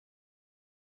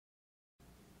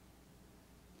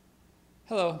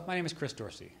Hello, my name is Chris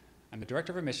Dorsey. I'm the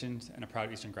Director of Admissions and a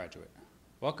proud Eastern graduate.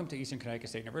 Welcome to Eastern Connecticut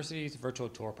State University's virtual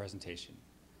tour presentation.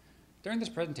 During this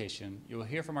presentation, you will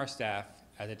hear from our staff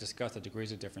as they discuss the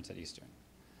degrees of difference at Eastern.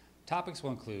 Topics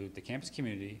will include the campus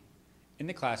community, in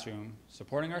the classroom,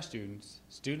 supporting our students,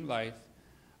 student life,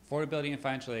 affordability and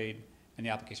financial aid, and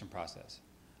the application process.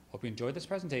 Hope you enjoyed this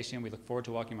presentation. We look forward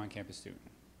to welcoming you on campus soon.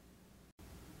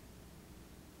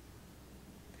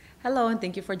 Hello, and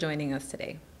thank you for joining us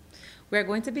today. We are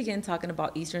going to begin talking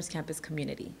about Eastern's campus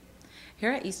community.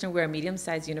 Here at Eastern, we're a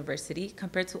medium-sized university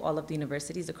compared to all of the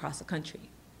universities across the country.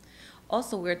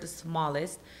 Also, we're the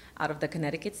smallest out of the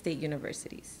Connecticut State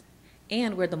universities,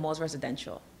 and we're the most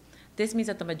residential. This means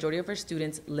that the majority of our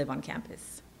students live on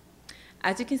campus.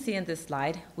 As you can see in this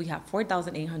slide, we have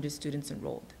 4,800 students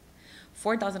enrolled,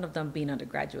 4,000 of them being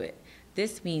undergraduate.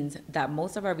 This means that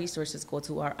most of our resources go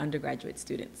to our undergraduate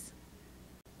students.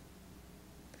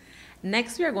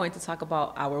 Next, we are going to talk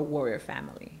about our warrior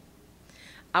family.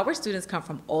 Our students come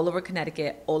from all over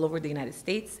Connecticut, all over the United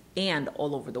States, and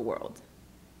all over the world.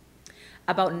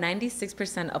 About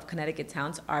 96% of Connecticut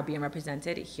towns are being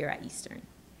represented here at Eastern.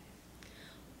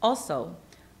 Also,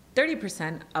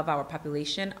 30% of our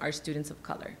population are students of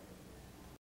color.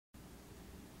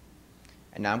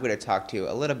 And now I'm going to talk to you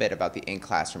a little bit about the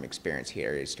in-classroom experience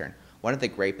here at Eastern. One of the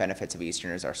great benefits of Eastern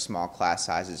is our small class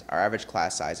sizes. Our average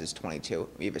class size is 22.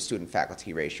 We have a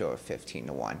student-faculty ratio of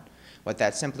 15:1. What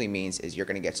that simply means is you're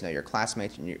going to get to know your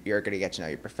classmates, and you're going to get to know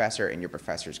your professor, and your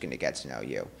professor is going to get to know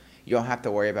you. You don't have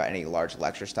to worry about any large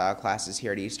lecture-style classes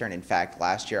here at Eastern. In fact,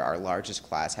 last year, our largest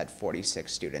class had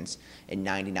 46 students, and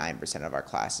 99% of our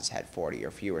classes had 40 or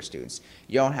fewer students.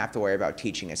 You don't have to worry about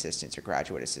teaching assistants or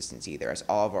graduate assistants either, as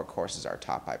all of our courses are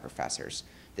taught by professors.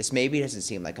 This maybe doesn't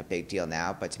seem like a big deal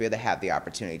now, but to be able to have the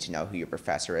opportunity to know who your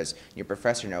professor is, and your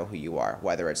professor know who you are,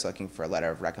 whether it's looking for a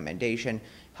letter of recommendation,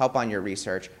 help on your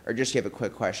research, or just you have a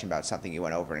quick question about something you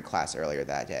went over in class earlier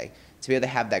that day. To be able to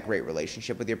have that great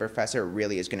relationship with your professor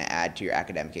really is going to add to your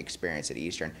academic experience at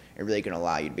Eastern and really going to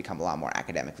allow you to become a lot more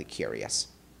academically curious.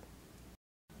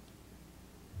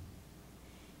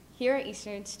 Here at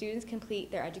Eastern, students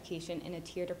complete their education in a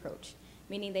tiered approach,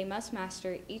 meaning they must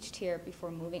master each tier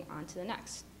before moving on to the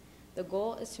next. The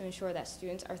goal is to ensure that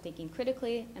students are thinking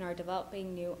critically and are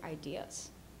developing new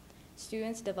ideas.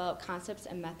 Students develop concepts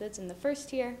and methods in the first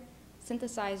tier,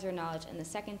 synthesize their knowledge in the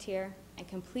second tier, and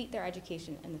complete their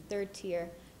education in the third tier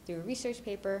through a research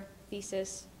paper,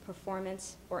 thesis,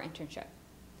 performance, or internship.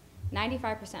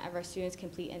 95% of our students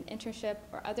complete an internship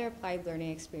or other applied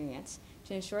learning experience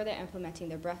to ensure they're implementing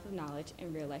their breadth of knowledge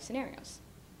in real-life scenarios.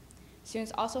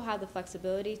 Students also have the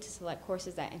flexibility to select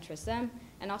courses that interest them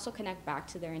and also connect back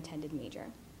to their intended major.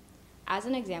 As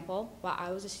an example, while I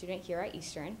was a student here at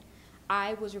Eastern,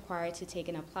 I was required to take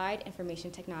an applied information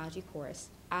technology course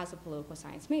as a political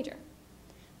science major.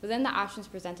 Within the options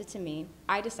presented to me,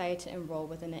 I decided to enroll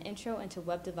within an Intro into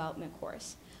Web Development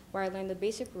course, where I learned the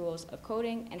basic rules of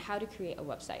coding and how to create a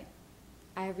website.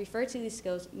 I have referred to these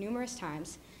skills numerous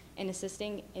times in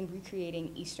assisting in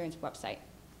recreating Eastern's website.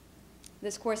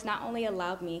 This course not only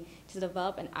allowed me to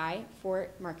develop an eye for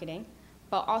marketing,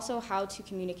 but also how to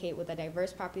communicate with a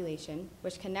diverse population,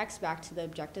 which connects back to the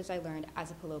objectives I learned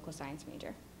as a political science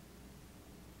major.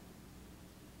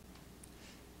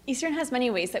 Eastern has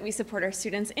many ways that we support our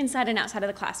students inside and outside of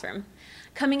the classroom.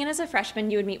 Coming in as a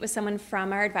freshman, you would meet with someone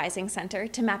from our advising center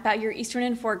to map out your Eastern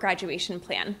and 4 graduation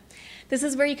plan. This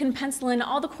is where you can pencil in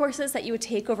all the courses that you would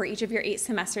take over each of your 8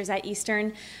 semesters at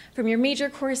Eastern, from your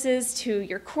major courses to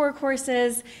your core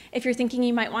courses. If you're thinking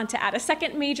you might want to add a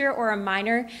second major or a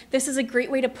minor, this is a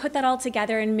great way to put that all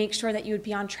together and make sure that you would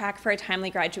be on track for a timely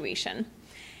graduation.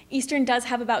 Eastern does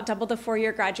have about double the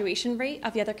 4-year graduation rate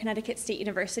of the other Connecticut state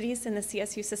universities in the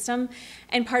CSU system,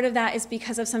 and part of that is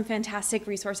because of some fantastic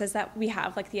resources that we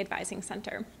have, like the Advising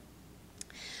Center.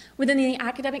 Within the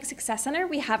Academic Success Center,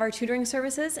 we have our tutoring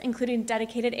services, including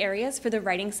dedicated areas for the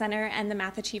Writing Center and the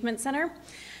Math Achievement Center.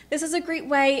 This is a great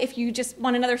way if you just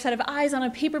want another set of eyes on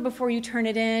a paper before you turn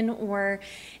it in, or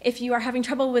if you are having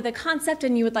trouble with a concept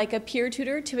and you would like a peer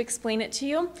tutor to explain it to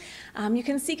you. You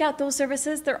can seek out those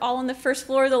services. They're all on the first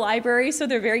floor of the library, so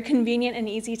they're very convenient and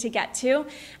easy to get to,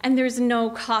 and there's no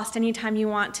cost anytime you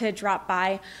want to drop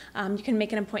by. You can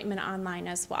make an appointment online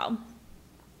as well.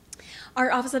 Our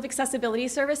Office of Accessibility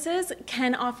Services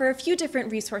can offer a few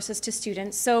different resources to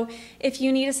students. So if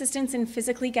you need assistance in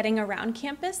physically getting around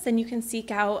campus, then you can seek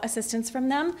out assistance from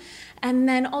them. And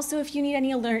then also if you need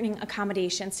any learning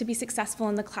accommodations to be successful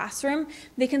in the classroom,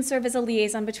 they can serve as a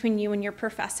liaison between you and your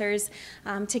professors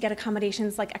to get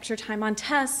accommodations like extra time on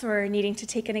tests or needing to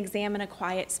take an exam in a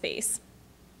quiet space.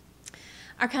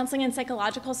 Our Counseling and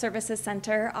Psychological Services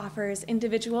Center offers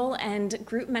individual and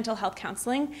group mental health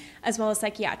counseling, as well as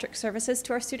psychiatric services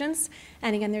to our students.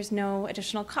 And again, there's no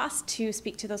additional cost to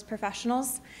speak to those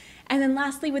professionals. And then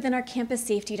lastly, within our campus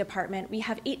safety department, we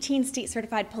have 18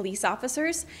 state-certified police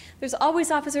officers. There's always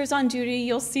officers on duty.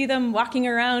 You'll see them walking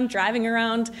around, driving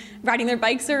around, riding their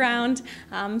bikes around,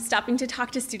 stopping to talk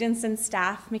to students and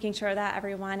staff, making sure that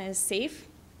everyone is safe.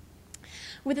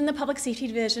 Within the Public Safety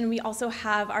Division, we also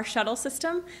have our shuttle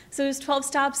system. So there's 12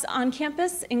 stops on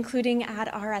campus, including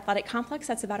at our athletic complex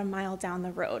that's about a mile down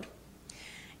the road.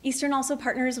 Eastern also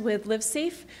partners with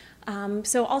LiveSafe.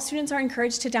 So all students are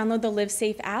encouraged to download the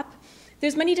LiveSafe app.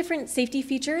 There's many different safety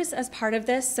features as part of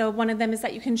this. So one of them is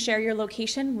that you can share your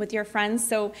location with your friends.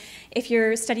 So if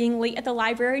you're studying late at the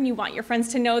library and you want your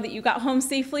friends to know that you got home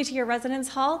safely to your residence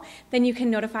hall, then you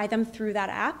can notify them through that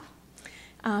app.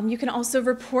 You can also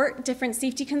report different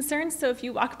safety concerns. So if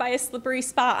you walk by a slippery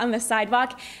spot on the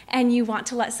sidewalk and you want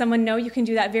to let someone know, you can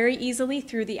do that very easily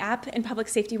through the app, and public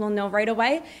safety will know right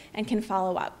away and can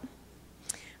follow up.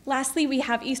 Lastly, we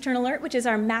have Eastern Alert, which is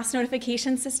our mass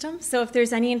notification system. So if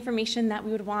there's any information that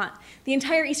we would want the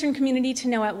entire Eastern community to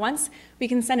know at once, we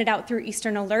can send it out through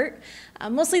Eastern Alert.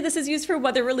 Mostly this is used for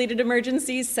weather-related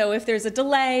emergencies. So if there's a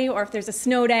delay or if there's a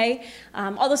snow day,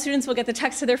 all the students will get the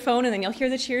text to their phone, and then you'll hear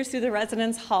the cheers through the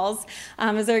residence halls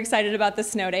as they're excited about the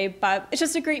snow day. But it's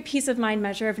just a great peace of mind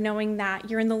measure of knowing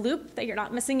that you're in the loop, that you're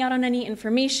not missing out on any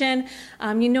information.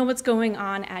 You know what's going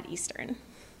on at Eastern.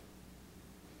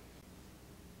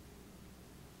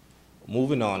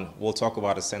 Moving on, we'll talk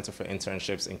about a Center for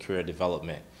Internships and Career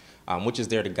Development, which is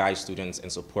there to guide students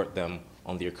and support them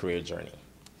on their career journey.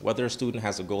 Whether a student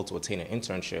has a goal to attain an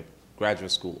internship,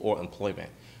 graduate school, or employment,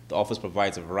 the office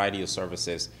provides a variety of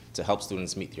services to help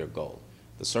students meet their goal.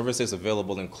 The services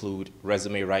available include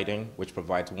resume writing, which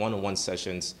provides one-on-one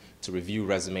sessions to review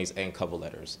resumes and cover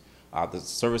letters. The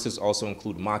services also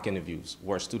include mock interviews,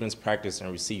 where students practice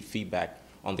and receive feedback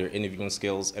on their interviewing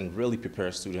skills and really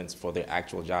prepare students for their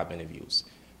actual job interviews.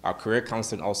 Our career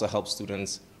counseling also helps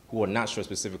students who are not sure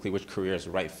specifically which career is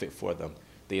the right fit for them.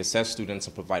 They assess students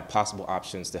and provide possible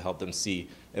options to help them see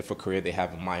if a career they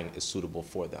have in mind is suitable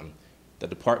for them. The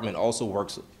department also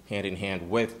works hand in hand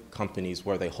with companies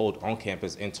where they hold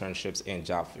on-campus internships and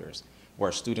job fairs,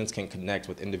 where students can connect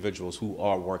with individuals who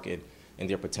are working in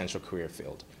their potential career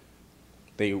field.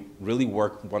 They really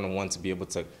work one-on-one to be able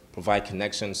to provide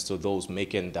connections to those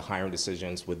making the hiring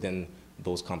decisions within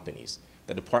those companies.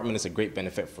 The department is a great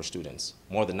benefit for students.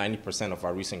 More than 90% of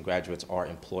our recent graduates are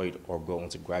employed or go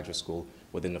into graduate school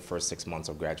within the first 6 months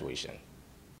of graduation.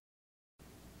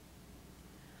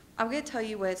 I'm going to tell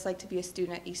you what it's like to be a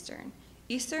student at Eastern.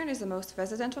 Eastern is the most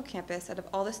residential campus out of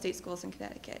all the state schools in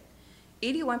Connecticut.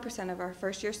 81% of our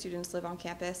first-year students live on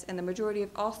campus, and the majority of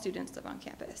all students live on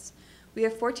campus. We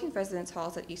have 14 residence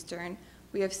halls at Eastern.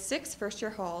 We have 6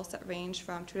 first-year halls that range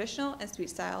from traditional and suite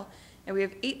style, and we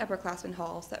have 8 upperclassmen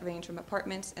halls that range from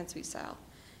apartments and suite style.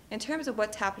 In terms of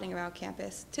what's happening around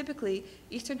campus, typically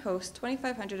Eastern hosts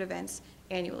 2,500 events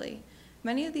annually.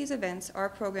 Many of these events are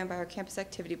programmed by our campus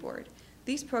activity board.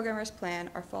 These programmers plan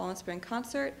our fall and spring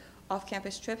concert,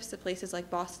 off-campus trips to places like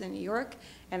Boston and New York,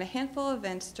 and a handful of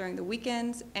events during the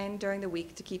weekends and during the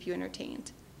week to keep you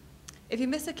entertained. If you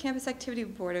miss a campus activity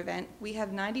board event, we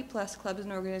have 90+ clubs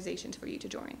and organizations for you to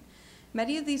join.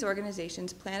 Many of these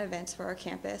organizations plan events for our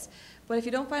campus, but if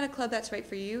you don't find a club that's right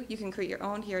for you, you can create your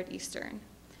own here at Eastern.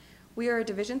 We are a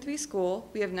Division III school,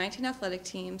 we have 19 athletic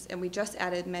teams, and we just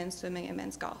added men's swimming and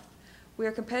men's golf. We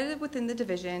are competitive within the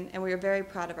division, and we are very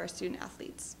proud of our student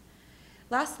athletes.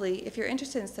 Lastly, if you're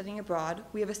interested in studying abroad,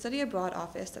 we have a study abroad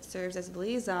office that serves as the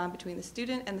liaison between the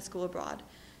student and the school abroad.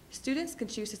 Students can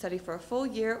choose to study for a full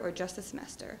year or just a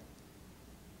semester.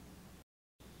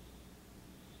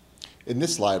 In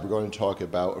this slide, we're going to talk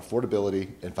about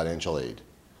affordability and financial aid.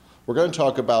 We're going to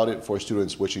talk about it for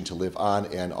students wishing to live on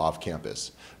and off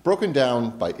campus, broken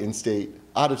down by in-state,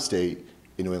 out-of-state,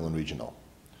 and New England regional.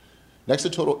 Next to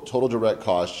total direct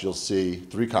costs, you'll see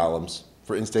 3 columns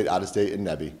for in-state, out-of-state, and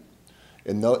NEVI.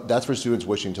 And that's for students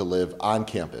wishing to live on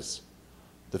campus.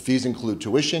 The fees include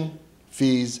tuition,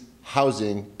 fees,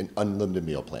 housing, and unlimited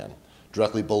meal plan.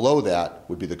 Directly below that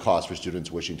would be the cost for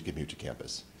students wishing to commute to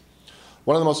campus.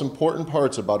 One of the most important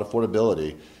parts about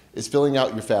affordability is filling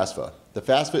out your FAFSA. The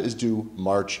FAFSA is due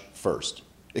March 1st.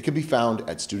 It can be found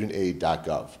at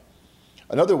studentaid.gov.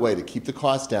 Another way to keep the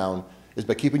cost down is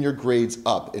by keeping your grades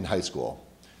up in high school.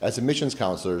 As admissions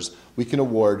counselors, we can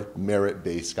award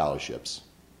merit-based scholarships.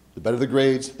 The better the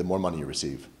grades, the more money you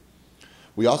receive.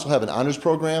 We also have an honors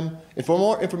program, and for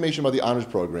more information about the honors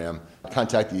program,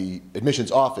 contact the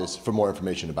admissions office for more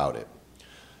information about it.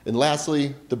 And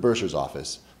lastly, the bursar's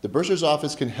office. The bursar's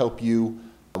office can help you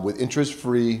with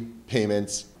interest-free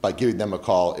payments by giving them a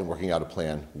call and working out a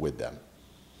plan with them.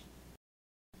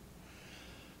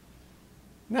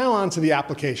 Now on to the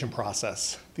application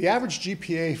process. The average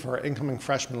GPA for our incoming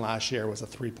freshmen last year was a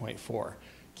 3.4.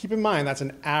 Keep in mind, that's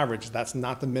an average, that's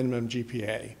not the minimum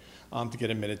GPA to get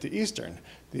admitted to Eastern.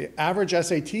 The average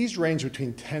SATs range between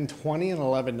 1020 and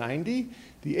 1190.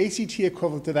 The ACT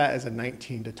equivalent to that is a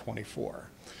 19 to 24.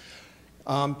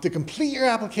 To complete your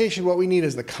application, what we need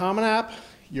is the Common App,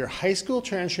 your high school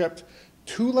transcript,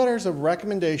 2 letters of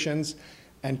recommendations,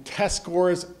 and test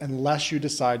scores unless you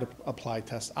decide to apply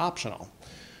test optional.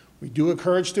 We do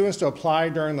encourage students to apply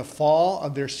during the fall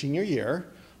of their senior year.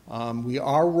 We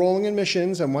are rolling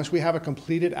admissions, and once we have a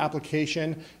completed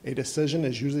application, a decision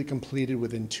is usually completed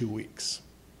within 2 weeks.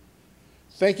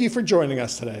 Thank you for joining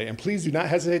us today, and please do not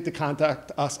hesitate to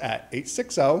contact us at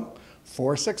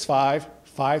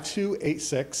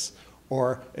 860-465-5286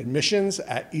 or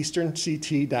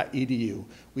admissions@easternct.edu.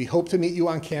 We hope to meet you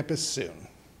on campus soon.